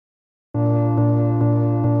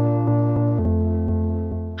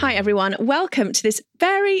Hi, everyone. Welcome to this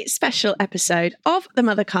very special episode of the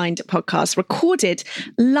Motherkind podcast, recorded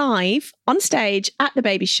live on stage at the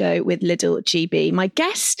Baby Show with Little GB. My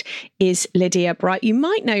guest is Lydia Bright. You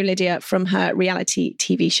might know Lydia from her reality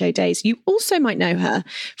TV show days. You also might know her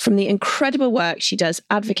from the incredible work she does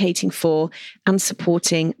advocating for and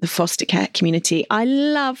supporting the foster care community. I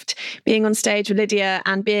loved being on stage with Lydia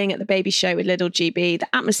and being at the Baby Show with Little GB.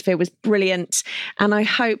 The atmosphere was brilliant. And I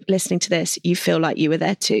hope listening to this, you feel like you were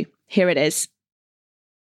there too. Here it is.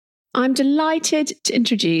 I'm delighted to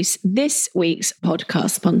introduce this week's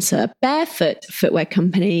podcast sponsor, barefoot footwear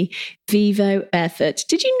company, Vivo Barefoot.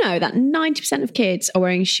 Did you know that 90% of kids are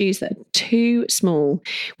wearing shoes that are too small,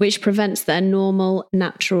 which prevents their normal,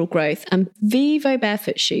 natural growth? And Vivo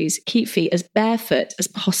Barefoot shoes keep feet as barefoot as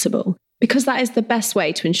possible, because that is the best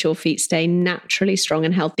way to ensure feet stay naturally strong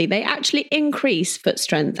and healthy. They actually increase foot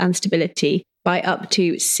strength and stability by up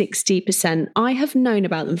to 60%. I have known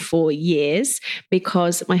about them for years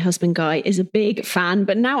because my husband Guy is a big fan,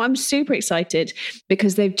 but now I'm super excited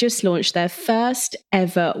because they've just launched their first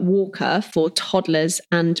ever walker for toddlers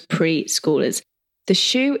and preschoolers. The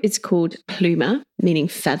shoe is called Pluma, meaning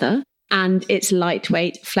feather, and it's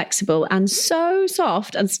lightweight, flexible, and so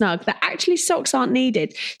soft and snug that actually socks aren't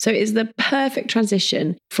needed. So it is the perfect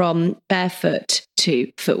transition from barefoot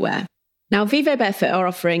to footwear. Now, Vivo Barefoot are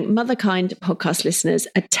offering Motherkind podcast listeners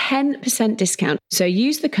a 10% discount. So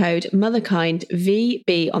use the code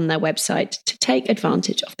MotherkindVB on their website to take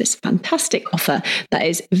advantage of this fantastic offer. That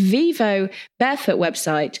is Vivo Barefoot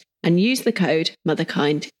website, and use the code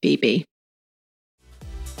MotherkindVB.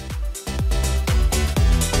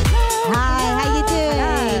 Hi, how you doing?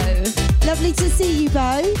 Hello. Lovely to see you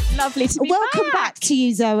both. Lovely to be Welcome back to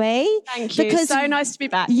you, Zoe. Thank you. Because, so nice to be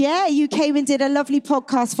back. Yeah, you came and did a lovely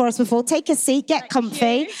podcast for us before. Take a seat, get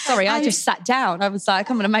comfy. Sorry, I just sat down. I was like,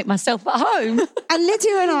 I'm going to make myself at home. And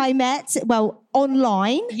Lydia and I met,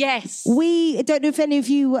 online. Yes. I don't know if any of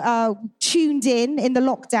you tuned in the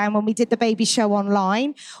lockdown when we did the Baby Show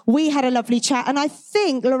online. We had a lovely chat, and I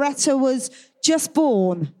think Loretta was just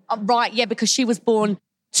born. Right, yeah, because she was born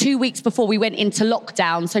 2 weeks before we went into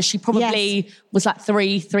lockdown, so she probably was like 4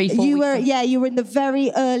 weeks. You were in the very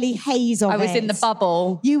early haze of it. I was in the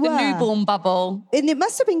bubble. You were. The newborn bubble. And it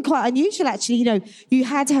must have been quite unusual, actually. You know, you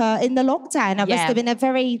had her in the lockdown. It must have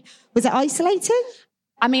been was it isolating?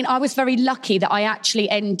 I mean, I was very lucky that I actually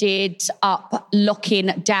ended up locking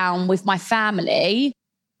down with my family,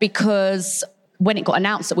 because when it got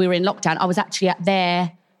announced that we were in lockdown, I was actually at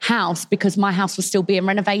their house because my house was still being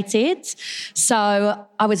renovated. So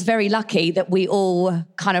I was very lucky that we all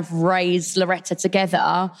kind of raised Loretta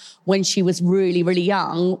together when she was really, really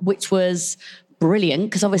young, which was brilliant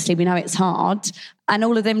because obviously we know it's hard. And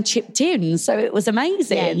all of them chipped in, so it was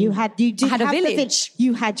amazing. Yeah, you had a village.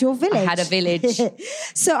 You had your village. I had a village.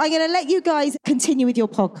 So I'm going to let you guys continue with your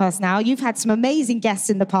podcast now. You've had some amazing guests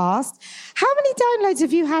in the past. How many downloads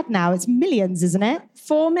have you had now? It's millions, isn't it?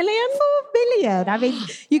 4 million? 4 million. I mean,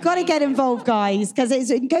 you've got to get involved, guys, because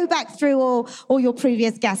go back through all your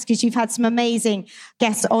previous guests, because you've had some amazing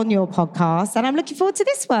guests on your podcast. And I'm looking forward to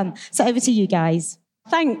this one. So over to you guys.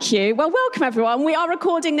 Thank you. Well, welcome everyone. We are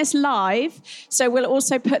recording this live, so we'll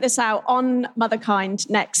also put this out on Motherkind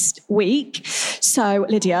next week. So,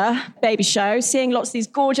 Lydia, Baby Show, seeing lots of these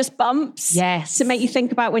gorgeous bumps. Yes. To make you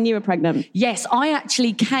think about when you were pregnant. Yes, I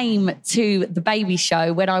actually came to the Baby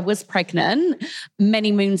Show when I was pregnant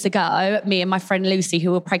many moons ago, me and my friend Lucy,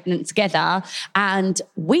 who were pregnant together, and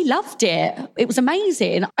we loved it. It was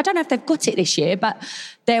amazing. I don't know if they've got it this year, but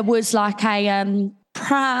there was like a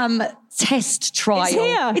pram test trial. It's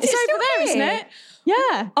here. It's over there, isn't it?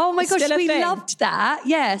 Yeah. Oh my It's gosh, still a we thing. loved that.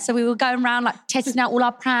 Yeah. So we were going around like testing out all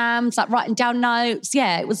our prams, like writing down notes.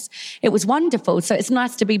 Yeah, it was wonderful. So it's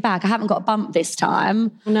nice to be back. I haven't got a bump this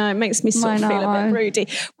time. No, it makes me sort of feel a bit broody.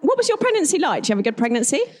 What was your pregnancy like? Did you have a good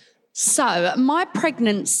pregnancy? So my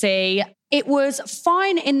pregnancy, it was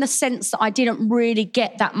fine in the sense that I didn't really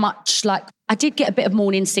get that much. Like, I did get a bit of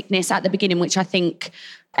morning sickness at the beginning, which I think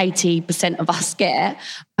 80% of us get.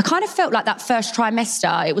 I kind of felt like that first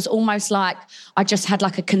trimester, it was almost like I just had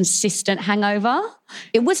like a consistent hangover.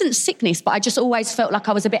 It wasn't sickness, but I just always felt like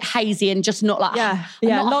I was a bit hazy and just not like... Yeah,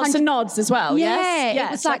 lots of nods as well, yes? Yeah,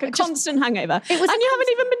 it was like a constant hangover. It was, and you haven't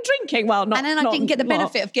even been drinking? Well, not... And then I didn't get the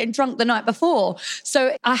benefit of getting drunk the night before.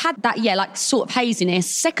 So I had that, like sort of haziness.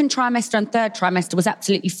 Second trimester and third trimester was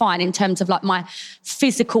absolutely fine in terms of like my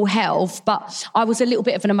physical health, but I was a little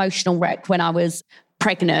bit of an emotional wreck when I was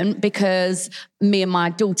pregnant because me and my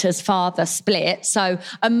daughter's father split. So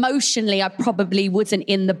emotionally, I probably wasn't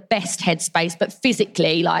in the best headspace, but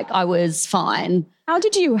physically, like, I was fine. How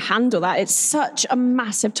did you handle that? It's such a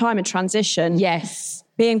massive time of transition. Yes.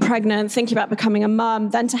 being pregnant, thinking about becoming a mum,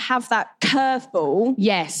 then to have that curveball.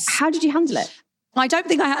 Yes. How did you handle it? I don't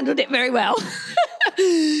think I handled it very well.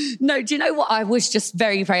 No, do you know what? I was just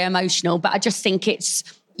very, very emotional, but I just think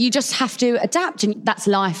you just have to adapt, and that's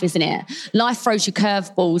life, isn't it? Life throws you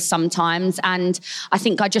curveballs sometimes, and I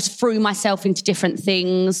think I just threw myself into different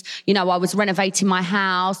things. You know, I was renovating my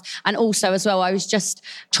house, and also as well, I was just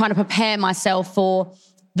trying to prepare myself for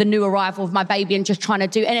the new arrival of my baby and just trying to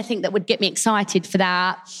do anything that would get me excited for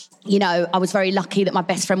that. You know, I was very lucky that my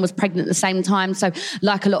best friend was pregnant at the same time. So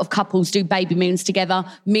like a lot of couples do baby moons together,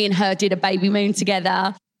 me and her did a baby moon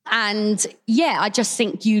together. And yeah, I just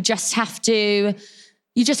think you just have to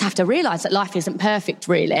realise that life isn't perfect,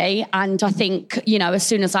 really. And I think, you know, as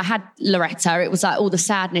soon as I had Loretta, it was like all the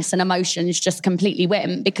sadness and emotions just completely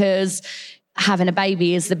went, because having a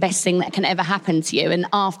baby is the best thing that can ever happen to you. And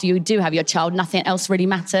after you do have your child, nothing else really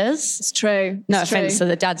matters. It's true. No offence to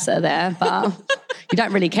the dads that are there, but you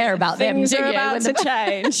don't really care about them, do you? Things are about to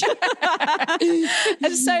change.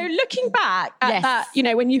 And so looking back at that, you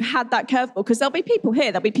know, when you had that curveball, because there'll be people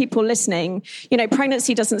here, there'll be people listening, you know,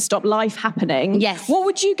 pregnancy doesn't stop life happening. Yes. What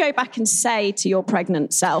would you go back and say to your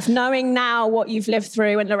pregnant self, knowing now what you've lived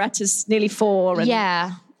through, and Loretta's nearly 4?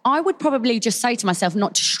 Yeah. I would probably just say to myself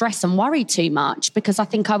not to stress and worry too much, because I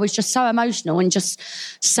think I was just so emotional and just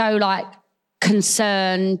so like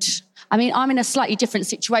concerned. I mean, I'm in a slightly different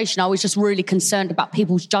situation. I was just really concerned about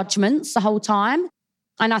people's judgments the whole time.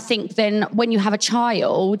 And I think then when you have a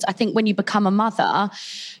child, I think when you become a mother,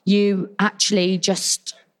 you actually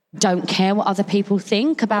just don't care what other people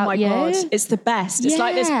think about you. Oh my God, it's the best. It's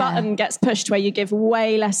like this button gets pushed where you give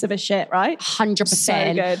way less of a shit, right? 100%.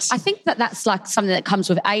 So good. I think that's like something that comes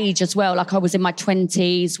with age as well. Like I was in my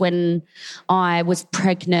 20s when I was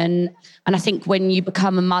pregnant. And I think when you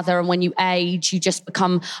become a mother and when you age, you just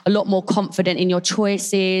become a lot more confident in your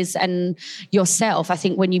choices and yourself. I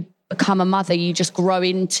think when you become a mother, you just grow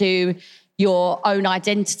into your own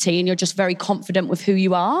identity and you're just very confident with who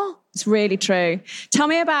you are. It's really true. Tell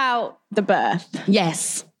me about the birth.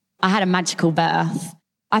 Yes, I had a magical birth.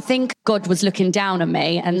 I think God was looking down on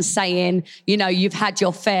me and saying, you know, you've had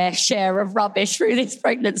your fair share of rubbish through this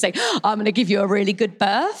pregnancy. I'm going to give you a really good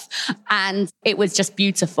birth. And it was just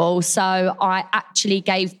beautiful. So I actually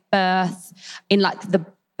gave birth in like the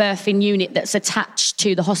birthing unit that's attached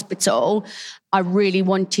to the hospital. I really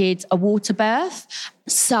wanted a water birth.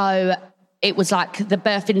 So it was like the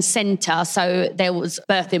birthing centre. So there was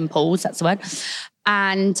birthing pools, that's the word.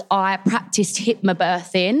 And I practiced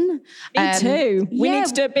hypnobirthing. Me too. We yeah. need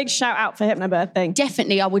to do a big shout out for hypnobirthing.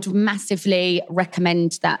 Definitely, I would massively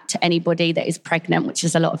recommend that to anybody that is pregnant, which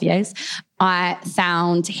is a lot of you. I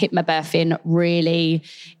found hypnobirthing really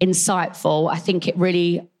insightful. I think it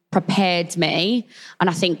really prepared me. And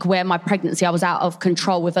I think where my pregnancy, I was out of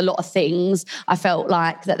control with a lot of things. I felt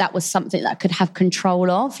like that was something that I could have control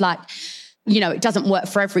of. Like, you know, it doesn't work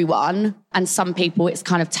for everyone. And some people it's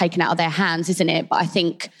kind of taken out of their hands, isn't it? But I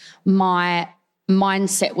think my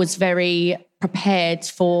mindset was very prepared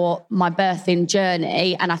for my birthing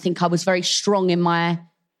journey. And I think I was very strong in my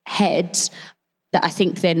head that I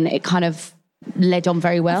think then it kind of led on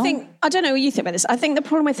very well. I don't know what you think about this. I think the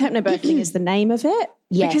problem with hypnobirthing is the name of it.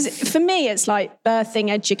 Yes. Because for me, it's like birthing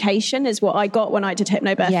education is what I got when I did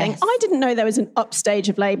hypnobirthing. Yes. I didn't know there was an upstage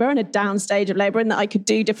of labour and a downstage of labour and that I could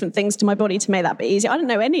do different things to my body to make that bit easier. I didn't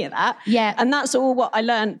know any of that. Yeah. And that's all what I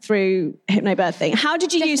learned through hypnobirthing. How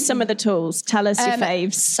did you use some of the tools? Tell us your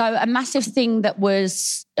faves. So a massive thing that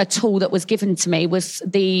was a tool that was given to me was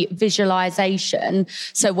the visualisation.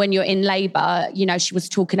 So when you're in labour, you know, she was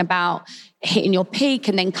talking about hitting your peak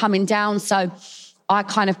and then coming down. So I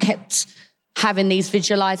kind of kept having these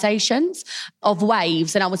visualizations of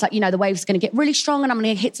waves. And I was like, you know, the wave's going to get really strong and I'm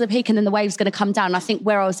going to hit to the peak and then the wave's going to come down. And I think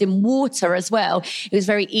where I was in water as well, it was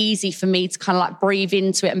very easy for me to kind of like breathe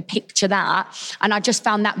into it and picture that. And I just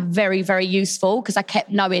found that very, very useful because I kept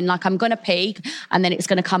knowing like I'm going to peak and then it's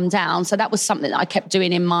going to come down. So that was something that I kept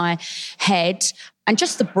doing in my head. And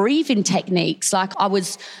just the breathing techniques, like I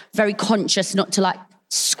was very conscious not to like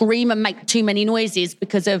scream and make too many noises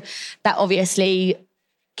because of that obviously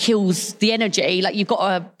kills the energy. Like you've got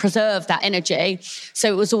to preserve that energy.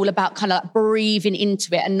 So it was all about kind of like breathing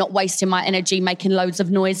into it and not wasting my energy making loads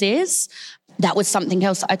of noises. That was something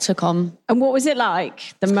else that I took on. And what was it like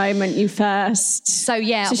the moment you first? So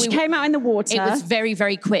she came out in the water. It was very,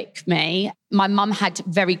 very quick, me. My mum had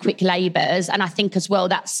very quick labours. And I think as well,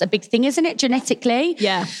 that's a big thing, isn't it, genetically?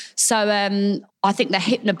 Yeah. So I think the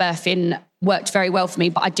hypnobirthing worked very well for me,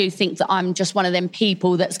 but I do think that I'm just one of them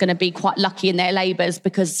people that's going to be quite lucky in their labours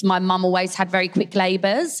because my mum always had very quick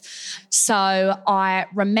labours. So I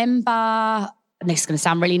remember and this is going to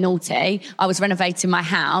sound really naughty, I was renovating my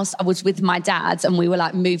house. I was with my dad and we were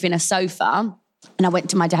like moving a sofa. And I went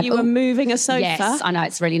to my dad. You were moving a sofa? Yes, I know,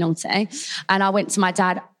 it's really naughty. And I went to my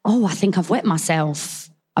dad, I think I've wet myself.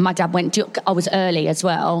 And my dad went, I was early as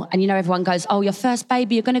well. And everyone goes, your first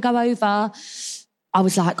baby, you're going to go over. I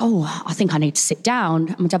was like, I think I need to sit down.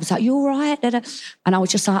 And my dad was like, you all right? And I was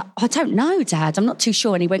just like, I don't know, Dad. I'm not too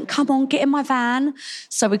sure. And he went, come on, get in my van.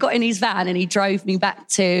 So we got in his van and he drove me back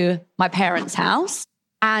to my parents' house.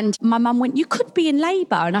 And my mum went, you could be in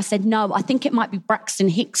labour. And I said, no, I think it might be Braxton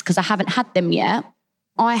Hicks because I haven't had them yet.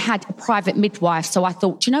 I had a private midwife. So I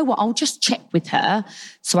thought, do you know what? I'll just check with her.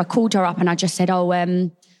 So I called her up and I just said,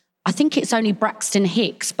 I think it's only Braxton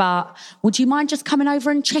Hicks, but would you mind just coming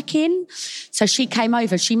over and check in? So she came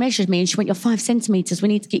over, she measured me and she went, you're 5 centimetres, we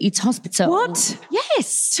need to get you to hospital. What?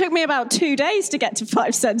 Yes. Took me about 2 days to get to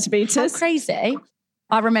 5 centimetres. How crazy.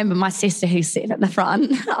 I remember my sister who's sitting at the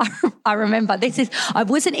front. I remember I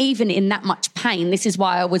wasn't even in that much pain. This is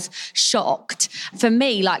why I was shocked. For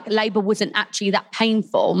me, like labour wasn't actually that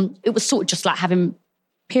painful. It was sort of just like having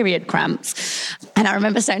period cramps. And I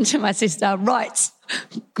remember saying to my sister, right,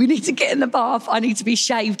 we need to get in the bath. I need to be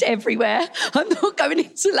shaved everywhere. I'm not going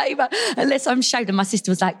into labour unless I'm shaved. And my sister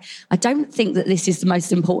was like, I don't think that this is the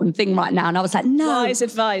most important thing right now. And I was like, no. Wise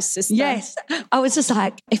advice, sister. Yes. I was just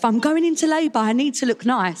like, if I'm going into labour, I need to look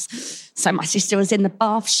nice. So my sister was in the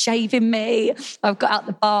bath shaving me. I've got out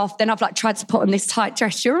the bath. Then I've like tried to put on this tight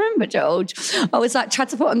dress. You remember, George? I was like, tried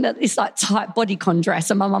to put on this like tight bodycon dress.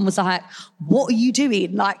 And my mum was like, what are you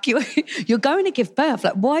doing? Like you're going to give birth.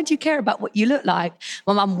 Like, why do you care about what you look like?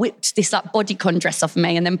 My mum whipped this like bodycon dress off of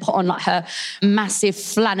me and then put on like her massive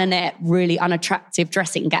flannelette, really unattractive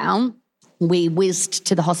dressing gown. We whizzed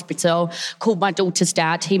to the hospital, called my daughter's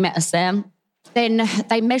dad. He met us there. Then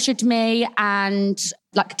they measured me and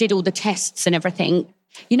like did all the tests and everything.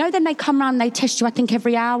 Then they come around, they test you, I think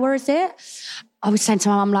every hour, is it? I was saying to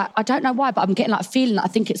my mum, like, I don't know why, but I'm getting like a feeling that I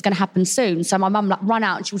think it's going to happen soon. So my mum like run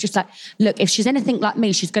out and she was just like, look, if she's anything like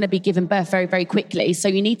me, she's going to be giving birth very, very quickly. So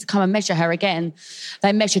you need to come and measure her again.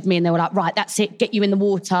 They measured me and they were like, right, that's it, get you in the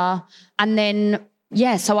water. And then,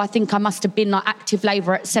 so I think I must have been like active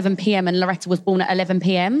labour at 7 p.m. and Loretta was born at 11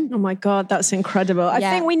 p.m. Oh my God, that's incredible. I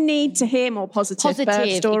think we need to hear more positive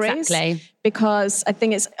birth stories. Exactly. Because I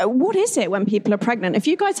think it's, what is it when people are pregnant? If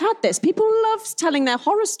you guys had this, people love telling their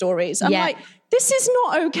horror stories. I'm like, this is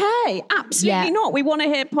not okay. Absolutely not. We want to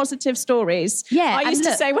hear positive stories. Yeah. I used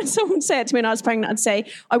to say, when someone would say it to me when I was pregnant, I'd say,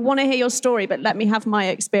 I want to hear your story, but let me have my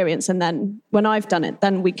experience. And then when I've done it,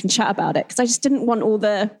 then we can chat about it. Because I just didn't want all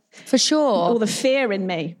the fear in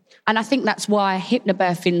me. And I think that's why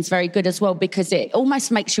hypnobirthing is very good as well, because it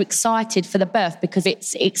almost makes you excited for the birth because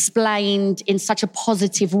it's explained in such a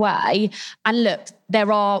positive way. And look,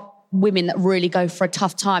 there are women that really go for a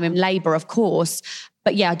tough time in labour, of course.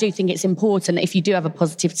 But I do think it's important if you do have a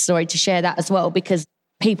positive story to share that as well, because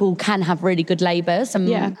people can have really good labours and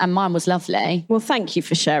mine was lovely. Well, thank you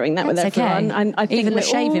for sharing that with everyone. Okay. And I think even the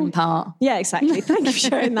shaving part. Yeah, exactly. Thank you for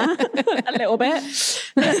sharing that a little bit.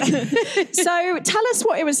 So tell us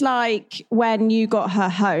what it was like when you got her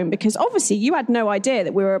home, because obviously you had no idea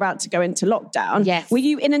that we were about to go into lockdown. Yes. Were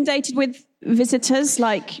you inundated with visitors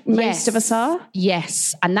like most of us are?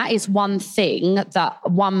 Yes. And that is one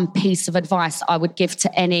piece of advice I would give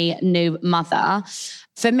to any new mother.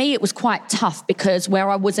 For me, it was quite tough because where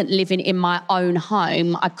I wasn't living in my own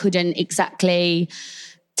home, I couldn't exactly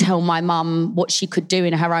tell my mum what she could do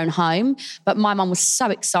in her own home. But my mum was so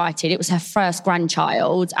excited. It was her first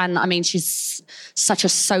grandchild. And I mean, she's such a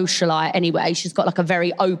socialite anyway. She's got like a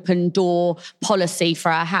very open door policy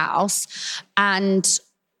for her house. And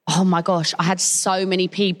oh my gosh, I had so many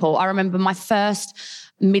people. I remember my first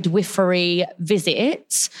midwifery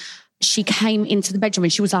visit. She came into the bedroom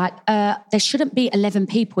and she was like, there shouldn't be 11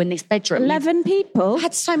 people in this bedroom. 11 people? I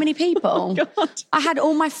had so many people. Oh God. I had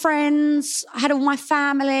all my friends, I had all my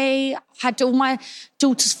family, I had all my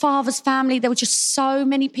daughter's father's family. There were just so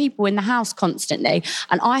many people in the house constantly.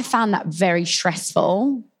 And I found that very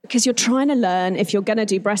stressful. Because you're trying to learn, if you're going to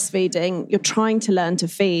do breastfeeding, you're trying to learn to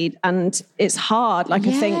feed. And it's hard. Like,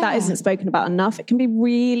 I think that isn't spoken about enough. It can be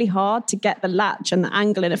really hard to get the latch and the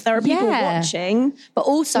angle in. If there are people watching, but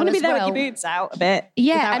also you want to be there with your boobs out a bit.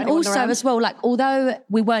 Yeah, and also around. As well, like, although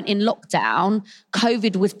we weren't in lockdown,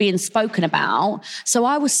 COVID was being spoken about. So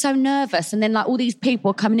I was so nervous. And then like all these people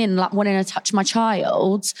were coming in like wanting to touch my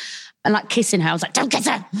child. And like kissing her, I was like, don't kiss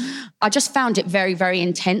her. I just found it very, very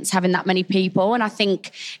intense having that many people. And I think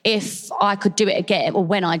if I could do it again, or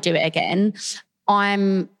when I do it again,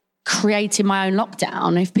 I'm creating my own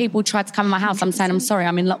lockdown. If people try to come in my house, I'm saying, I'm sorry,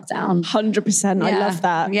 I'm in lockdown. 100%. I love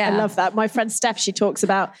that. Yeah. I love that. My friend Steph, she talks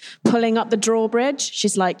about pulling up the drawbridge.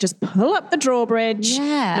 She's like, just pull up the drawbridge.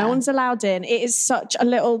 Yeah. No one's allowed in. It is such a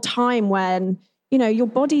little time when, you know, your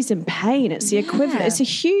body's in pain. It's the equivalent. It's a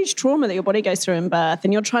huge trauma that your body goes through in birth,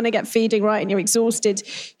 and you're trying to get feeding right and you're exhausted.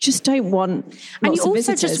 You just don't want And you also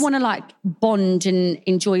visitors. just want to like bond and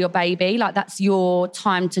enjoy your baby. Like that's your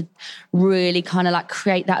time to really kind of like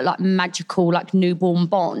create that like magical like newborn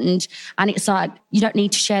bond. And it's like, you don't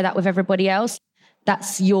need to share that with everybody else.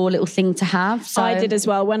 That's your little thing to have. So I did as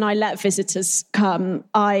well. When I let visitors come,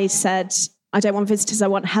 I said, I don't want visitors, I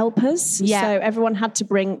want helpers. Yeah. So everyone had to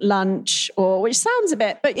bring lunch, which sounds a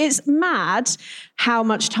bit, but it's mad how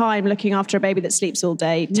much time looking after a baby that sleeps all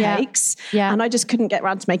day takes. Yeah. And I just couldn't get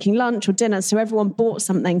around to making lunch or dinner. So everyone bought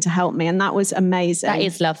something to help me. And that was amazing. That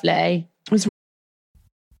is lovely.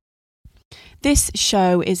 This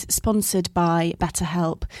show is sponsored by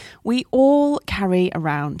BetterHelp. We all carry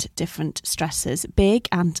around different stressors, big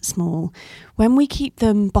and small. When we keep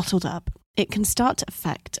them bottled up, it can start to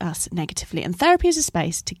affect us negatively. And therapy is a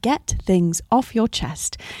space to get things off your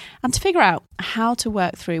chest and to figure out how to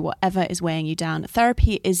work through whatever is weighing you down.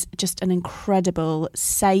 Therapy is just an incredible,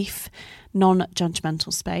 safe,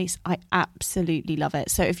 non-judgmental space. I absolutely love it.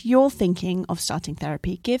 So if you're thinking of starting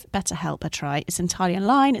therapy, give BetterHelp a try. It's entirely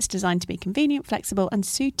online. It's designed to be convenient, flexible and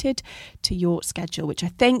suited to your schedule, which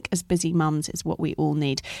I think as busy mums is what we all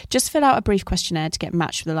need. Just fill out a brief questionnaire to get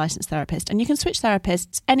matched with a licensed therapist, and you can switch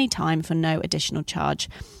therapists anytime for no additional charge.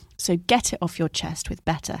 So get it off your chest with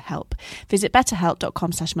BetterHelp. Visit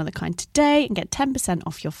betterhelp.com/motherkind today and get 10%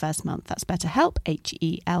 off your first month. That's BetterHelp,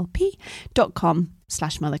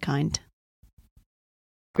 HELP.com/motherkind.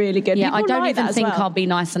 Really good. Yeah, People I don't like even that as think well. I'll be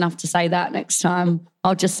nice enough to say that next time.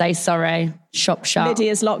 I'll just say, sorry, shop shut.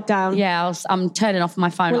 Lydia's locked down. Yeah, I'm turning off my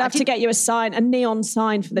phone. We'll have to get you a neon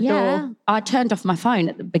sign for the door. I turned off my phone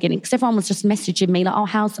at the beginning because everyone was just messaging me like, oh,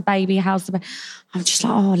 how's the baby? I'm just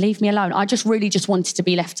like, oh, leave me alone. I just really just wanted to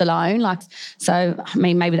be left alone. Like, so, I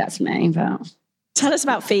mean, maybe that's me, but... Tell us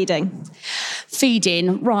about feeding.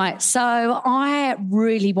 Feeding, right. So I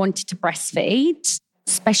really wanted to breastfeed,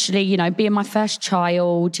 especially, you know, being my first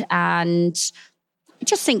child, and I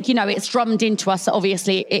just think, you know, it's drummed into us that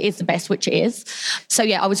obviously it is the best, which it is. So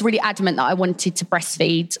yeah, I was really adamant that I wanted to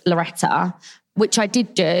breastfeed Loretta, which I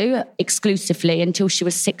did do exclusively until she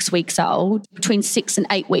was 6 weeks old. Between 6 and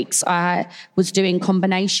 8 weeks, I was doing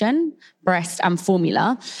combination, breast and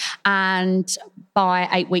formula. And by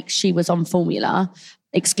 8 weeks, she was on formula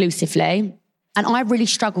exclusively. And I really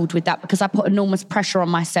struggled with that because I put enormous pressure on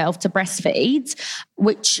myself to breastfeed,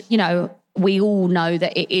 which, you know, we all know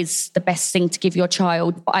that it is the best thing to give your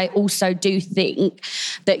child. But I also do think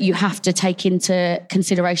that you have to take into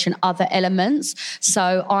consideration other elements.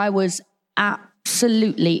 So I was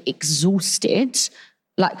absolutely exhausted,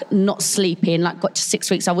 like not sleeping, like got to 6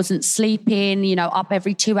 weeks, I wasn't sleeping, you know, up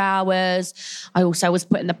every 2 hours. I also was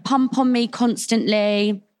putting the pump on me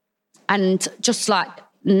constantly and just like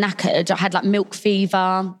knackered. I had like milk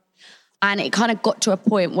fever, and it kind of got to a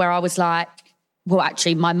point where I was like, well,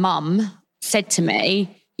 actually my mum said to me,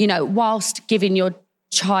 you know, whilst giving your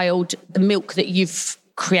child the milk that you've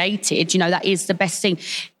created, you know, that is the best thing,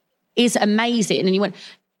 is amazing. And you went,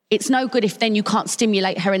 it's no good if then you can't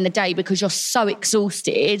stimulate her in the day because you're so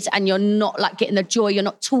exhausted and you're not like getting the joy, you're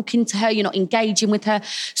not talking to her, you're not engaging with her.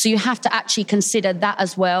 So you have to actually consider that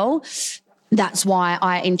as well. That's why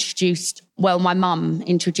my mum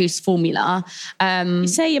introduced formula. You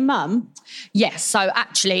say your mum? Yes. So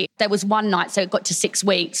actually there was one night, so it got to 6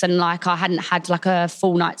 weeks and like I hadn't had like a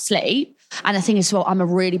full night's sleep. And the thing is, well, I'm a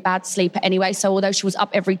really bad sleeper anyway. So although she was up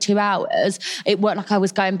every 2 hours, it weren't like I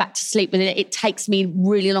was going back to sleep with it. It takes me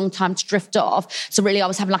really long time to drift off. So really I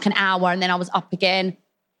was having like an hour and then I was up again.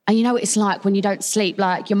 And you know what it's like when you don't sleep,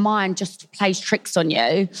 like your mind just plays tricks on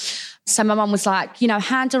you. So my mum was like, you know,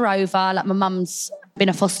 hand her over. Like my mum's been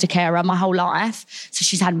a foster carer my whole life. So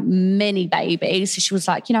she's had many babies. So she was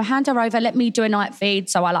like, you know, hand her over, let me do a night feed.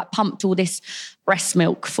 So I like pumped all this breast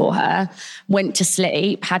milk for her, went to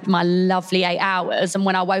sleep, had my lovely 8 hours. And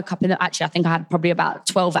when I woke up actually, I think I had probably about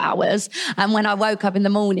 12 hours. And when I woke up in the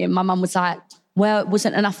morning, my mum was like, well, it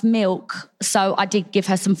wasn't enough milk. So I did give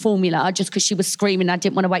her some formula just because she was screaming. I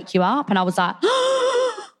didn't want to wake you up. And I was like,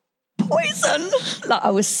 poison. Like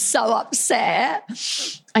I was so upset.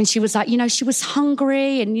 And she was like, you know, she was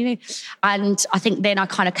hungry and, you know, and I think then I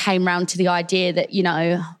kind of came round to the idea that, you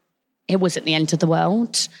know, it wasn't the end of the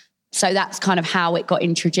world. So that's kind of how it got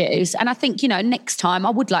introduced. And I think, you know, next time I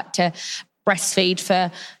would like to breastfeed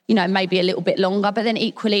for, maybe a little bit longer. But then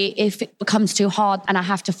equally, if it becomes too hard and I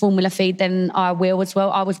have to formula feed, then I will as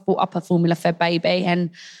well. I was brought up a formula fed baby, and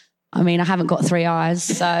I haven't got 3 eyes,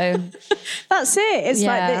 so that's it. It's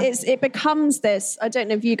like it becomes this. I don't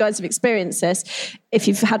know if you guys have experienced this. If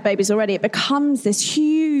you've had babies already, it becomes this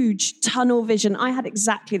huge tunnel vision. I had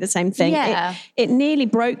exactly the same thing. Yeah. It nearly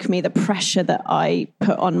broke me, the pressure that I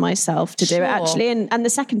put on myself to do it actually. And the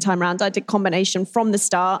second time round, I did combination from the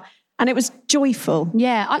start. And it was joyful.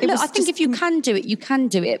 Yeah. I think if you can do it, you can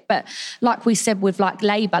do it. But like we said with like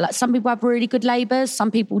labour, like some people have really good labours, some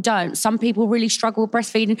people don't. Some people really struggle with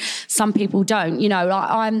breastfeeding, some people don't.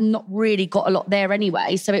 I'm not really got a lot there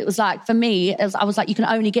anyway. So it was like, for me, I was like, you can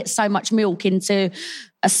only get so much milk into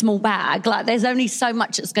a small bag. Like there's only so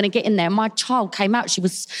much that's going to get in there. My child came out, she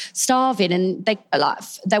was starving, and they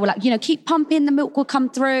were like, keep pumping, the milk will come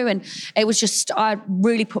through. And it was just, I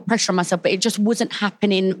really put pressure on myself, but it just wasn't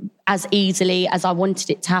happening as easily as I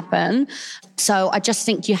wanted it to happen. So I just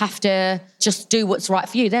think you have to just do what's right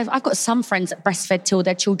for you. I've got some friends that breastfed till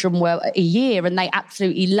their children were a year and they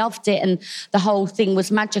absolutely loved it and the whole thing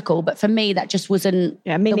was magical. But for me, that just wasn't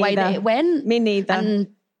way that it went. Me neither. And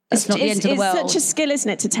it's not the end of the world. It's such a skill, isn't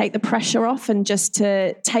it, to take the pressure off and just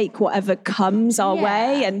to take whatever comes our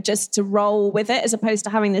way and just to roll with it, as opposed to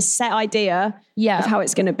having this set idea of how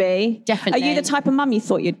it's going to be. Definitely. Are you the type of mum you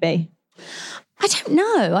thought you'd be? I don't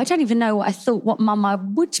know. I don't even know what mum I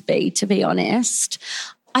would be, to be honest.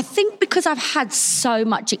 I think because I've had so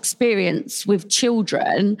much experience with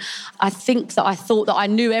children, I think that I thought that I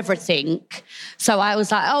knew everything. So I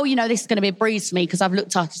was like, this is going to be a breeze for me because I've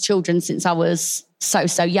looked after children since I was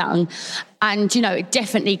so young. And, it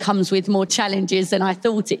definitely comes with more challenges than I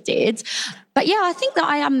thought it did. But yeah, I think that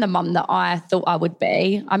I am the mum that I thought I would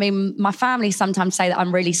be. My family sometimes say that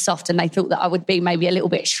I'm really soft and they thought that I would be maybe a little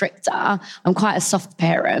bit stricter. I'm quite a soft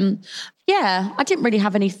parent. Yeah, I didn't really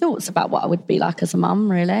have any thoughts about what I would be like as a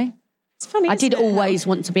mum, really. It's funny. I did always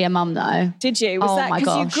want to be a mum, though. Did you? Was that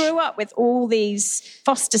because you grew up with all these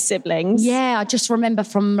foster siblings? Yeah, I just remember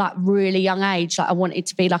from like really young age, like I wanted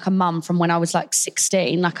to be like a mum from when I was like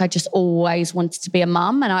 16. Like I just always wanted to be a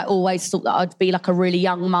mum, and I always thought that I'd be like a really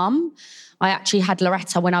young mum. I actually had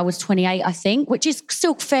Loretta when I was 28, I think, which is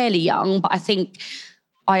still fairly young, but I think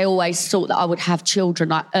I always thought that I would have children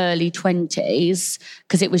like early 20s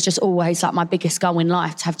because it was just always like my biggest goal in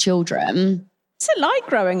life to have children. What's it like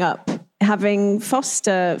growing up, having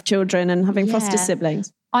foster children and having foster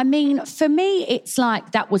siblings? For me, it's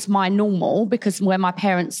like that was my normal, because when my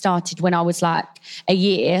parents started when I was like a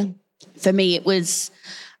year, for me it was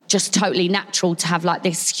just totally natural to have like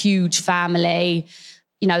this huge family.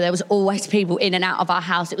 There was always people in and out of our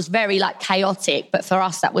house. It was very like chaotic, but for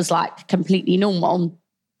us that was like completely normal.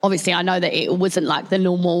 Obviously, I know that it wasn't like the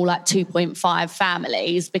normal like 2.5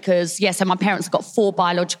 families because, so my parents got 4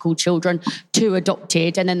 biological children, 2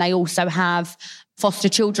 adopted, and then they also have foster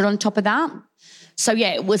children on top of that. So,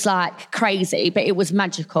 it was like crazy, but it was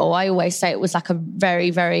magical. I always say it was like a very,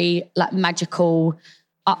 very like magical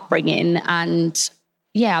upbringing. And,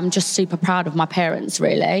 I'm just super proud of my parents,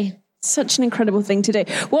 really. Such an incredible thing to do.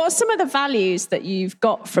 What are some of the values that you've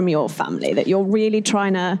got from your family that you're really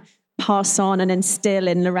trying to pass on and instill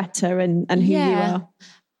in Loretta and who you are?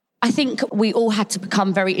 I think we all had to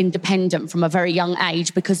become very independent from a very young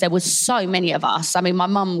age because there was so many of us. My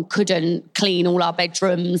mum couldn't clean all our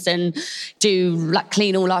bedrooms and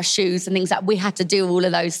clean all our shoes and things like that. We had to do all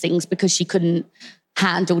of those things because she couldn't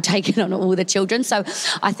handle taking on all the children. So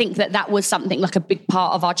I think that was something like a big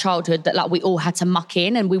part of our childhood that like we all had to muck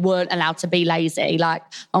in and we weren't allowed to be lazy. Like,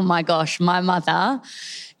 oh my gosh, my mother,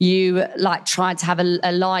 you like tried to have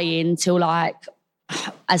a lie-in till like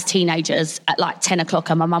as teenagers at like 10 o'clock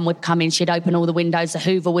and my mum would come in, she'd open all the windows, the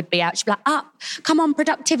Hoover would be out, she'd be like, up, come on,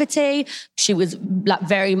 productivity. She was like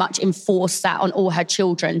very much enforced that on all her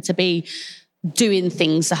children to be doing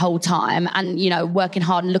things the whole time and, working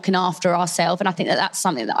hard and looking after ourselves. And I think that that's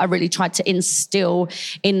something that I really tried to instill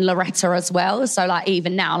in Loretta as well. So like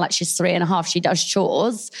even now, like she's 3.5, she does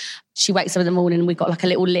chores. She wakes up in the morning and we've got like a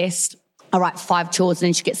little list. I write 5 chores and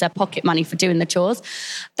then she gets her pocket money for doing the chores.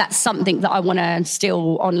 That's something that I want to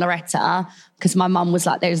instill on Loretta because my mum was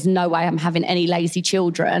like, there's no way I'm having any lazy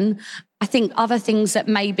children. I think other things that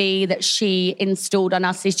maybe that she installed on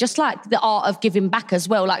us is just like the art of giving back as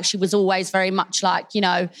well. Like she was always very much like,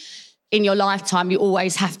 in your lifetime, you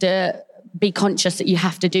always have to be conscious that you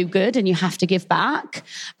have to do good and you have to give back.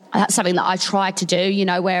 that's something that I try to do,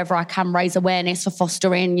 wherever I can raise awareness for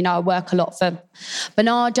fostering. I work a lot for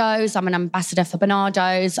Barnardo's. I'm an ambassador for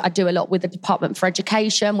Barnardo's. I do a lot with the Department for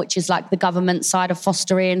Education, which is like the government side of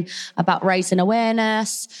fostering, about raising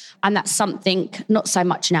awareness. And that's something, not so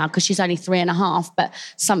much now because she's only 3.5, but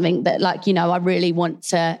something that I really want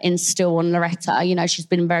to instill on Loretta. She's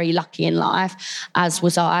been very lucky in life, as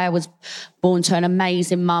was I. I was born to an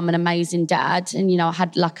amazing mum and amazing dad. And, I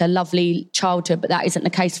had like a lovely childhood, but that isn't the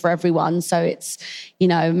case for everyone. So it's,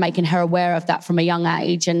 making her aware of that from a young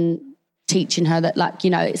age and teaching her that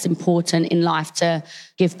it's important in life to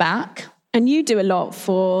give back. And you do a lot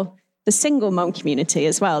for the single mum community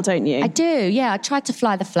as well, don't you? I do, yeah. I try to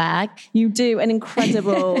fly the flag. You do an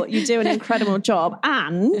incredible job,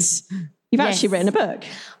 and you've actually written a book.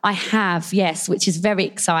 I have, yes, which is very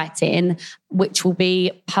exciting, which will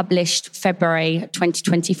be published February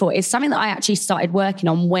 2024. It's something that I actually started working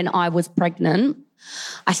on when I was pregnant.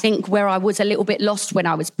 I think where I was a little bit lost when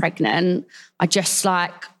I was pregnant, I just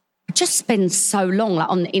spend so long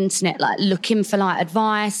on the internet, looking for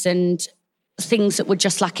advice and things that would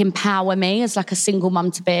just empower me as a single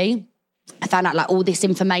mum to be. I found out all this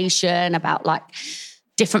information about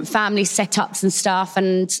different family setups and stuff.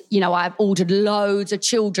 And, I've ordered loads of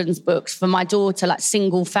children's books for my daughter,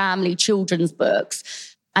 single family children's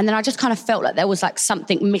books. And then I just kind of felt like there was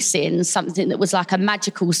something missing, something that was a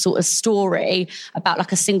magical sort of story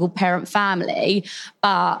about a single parent family,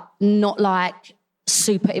 but not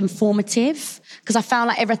super informative, because I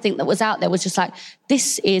found everything that was out there was just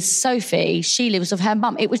this is Sophie, she lives with her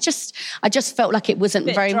mum. It was just, I just felt like it wasn't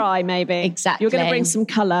very dry, maybe. Exactly. You're going to bring some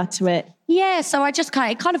colour to it. Yeah, so I just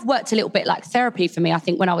it kind of worked a little bit like therapy for me, I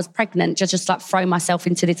think, when I was pregnant, just throw myself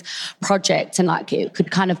into this project and it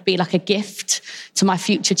could kind of be a gift to my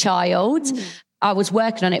future child. I was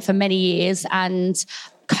working on it for many years, and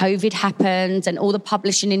COVID happened and all the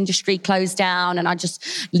publishing industry closed down, and I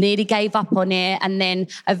just nearly gave up on it. And then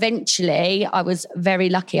eventually I was very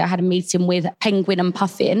lucky. I had a meeting with Penguin and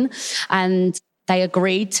Puffin, and they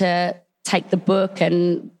agreed to take the book,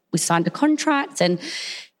 and we signed a contract. And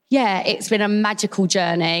yeah, it's been a magical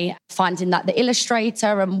journey, finding the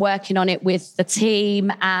illustrator and working on it with the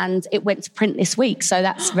team, and it went to print this week. So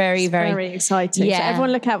that's very exciting. Yeah. So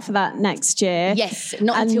everyone look out for that next year. Yes,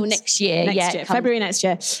 not until next year. February next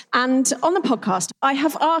year. And on the podcast, I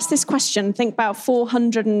have asked this question, I think about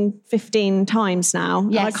 415 times now.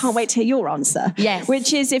 Yes. And I can't wait to hear your answer. Yes.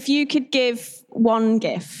 Which is, if you could give one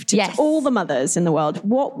gift to all the mothers in the world,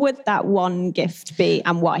 what would that one gift be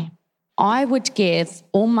and why? I would give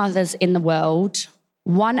all mothers in the world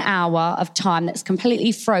 1 hour of time that's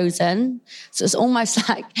completely frozen. So it's almost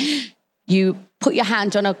like you put your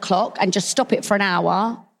hand on a clock and just stop it for an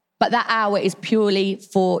hour, but that hour is purely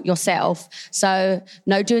for yourself. So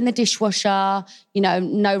no doing the dishwasher,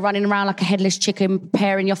 no running around like a headless chicken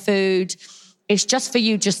preparing your food. It's just for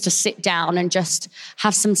you just to sit down and just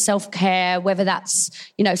have some self-care, whether that's,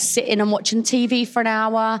 sitting and watching TV for an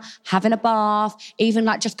hour, having a bath, even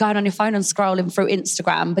just going on your phone and scrolling through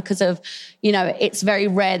Instagram, because of, it's very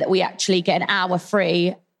rare that we actually get an hour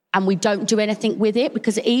free and we don't do anything with it.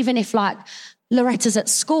 Because even if Loretta's at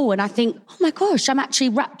school and I think, oh my gosh, I'm actually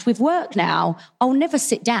wrapped with work now, I'll never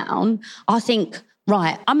sit down. I think,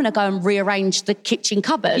 right, I'm going to go and rearrange the kitchen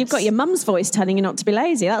cupboards. You've got your mum's voice telling you not to be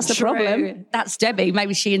lazy. That's the problem. That's Debbie.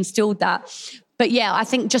 Maybe she instilled that. But yeah, I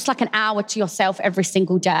think just an hour to yourself every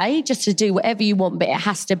single day, just to do whatever you want, but it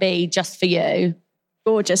has to be just for you.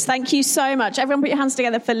 Gorgeous. Thank you so much. Everyone put your hands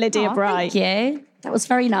together for Lydia Bright. Thank you. That was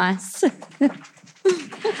very nice.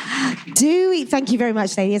 Thank you very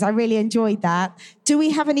much, ladies. I really enjoyed that. Do we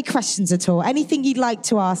have any questions at all? Anything you'd like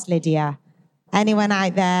to ask Lydia? Anyone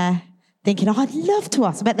out there thinking, I'd love to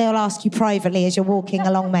ask? I bet they'll ask you privately as you're walking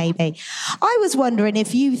along, maybe. I was wondering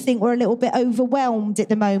if you think we're a little bit overwhelmed at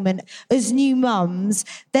the moment as new mums.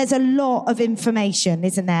 There's a lot of information,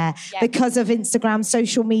 isn't there? Yeah. Because of Instagram,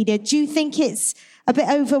 social media. Do you think it's a bit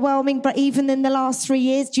overwhelming, but even in the last 3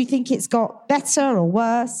 years, do you think it's got better or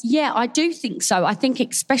worse? Yeah, I do think so. I think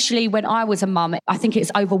especially when I was a mum, I think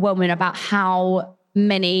it's overwhelming about how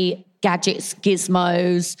many gadgets,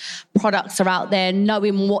 gizmos, products are out there,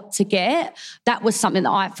 knowing what to get. That was something that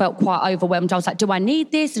I felt quite overwhelmed. I was like, do I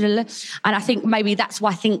need this? And I think maybe that's why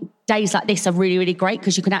I think days like this are really, really great,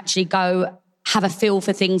 because you can actually go have a feel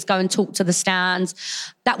for things, go and talk to the stands.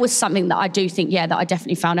 That was something that I do think, that I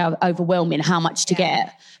definitely found overwhelming, how much to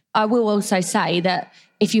get. I will also say that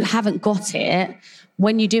if you haven't got it,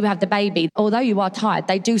 when you do have the baby, although you are tired,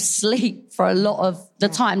 they do sleep for a lot of the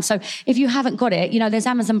time. So if you haven't got it, there's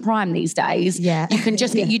Amazon Prime these days. Yeah. You can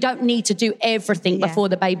just get, you don't need to do everything before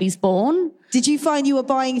the baby's born. Did you find you were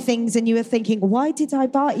buying things and you were thinking, why did I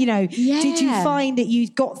buy? Did you find that you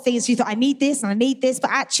got things, you thought, I need this and I need this, but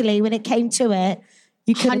actually when it came to it,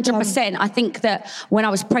 you couldn't 100%. I think that when I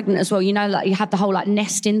was pregnant as well, you had the whole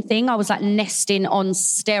nesting thing. I was nesting on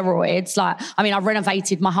steroids. I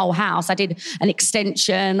renovated my whole house. I did an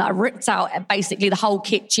extension. I ripped out basically the whole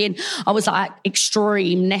kitchen. I was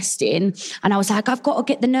extreme nesting. And I was I've got to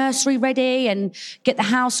get the nursery ready and get the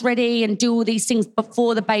house ready and do all these things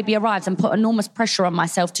before the baby arrives and put enormous pressure on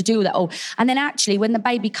myself to do that all. And then actually when the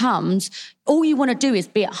baby comes, all you want to do is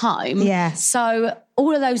be at home. Yes. So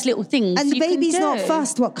all of those little things. And the baby's not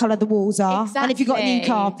fussed what colour the walls are. Exactly. And if you've got a new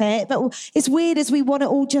carpet. But it's weird as we want it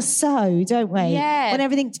all just so, don't we? Yeah. Want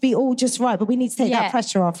everything to be all just right, but we need to take that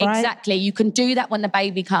pressure off, right? Exactly. You can do that when the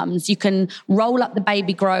baby comes. You can roll up the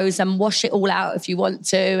baby grows and wash it all out if you want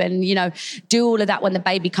to, and, do all of that when the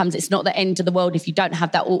baby comes. It's not the end of the world if you don't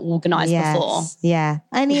have that all organised before. Yeah.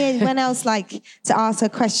 Anyone else like to ask a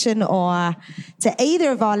question or to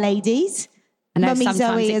either of our ladies? I know Mummy sometimes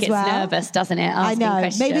Zoe it as gets well. Nervous, doesn't it? I know.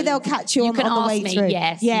 Questions. Maybe they'll catch you on the way through.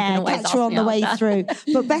 Yes, yeah, catch you on the way through.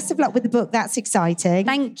 But best of luck with the book. That's exciting.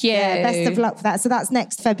 Thank you. Yeah, best of luck for that. So that's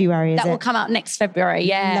next February, is it? That will come out next February.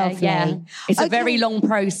 Yeah, Lovely. yeah. It's a very long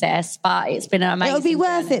process, but it's been an amazing. It'll be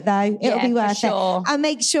worth it though. It'll be worth it. And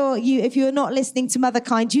make sure if you're not listening to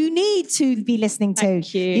Motherkind, you need to be listening to.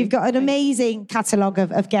 Thank you. You've got an amazing catalogue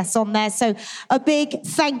of guests on there. So a big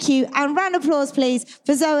thank you and round of applause, please,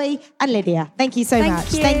 for Zoe and Lydia. Thank you so much.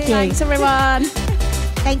 Thank you. Thanks, everyone.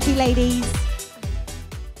 Thank you, ladies.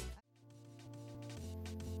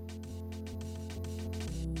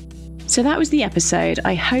 So that was the episode.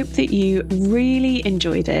 I hope that you really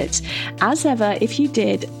enjoyed it. As ever, if you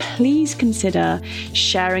did, please consider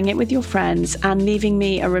sharing it with your friends and leaving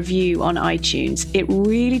me a review on iTunes. It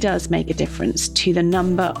really does make a difference to the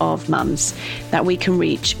number of mums that we can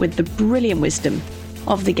reach with the brilliant wisdom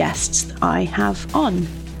of the guests that I have on.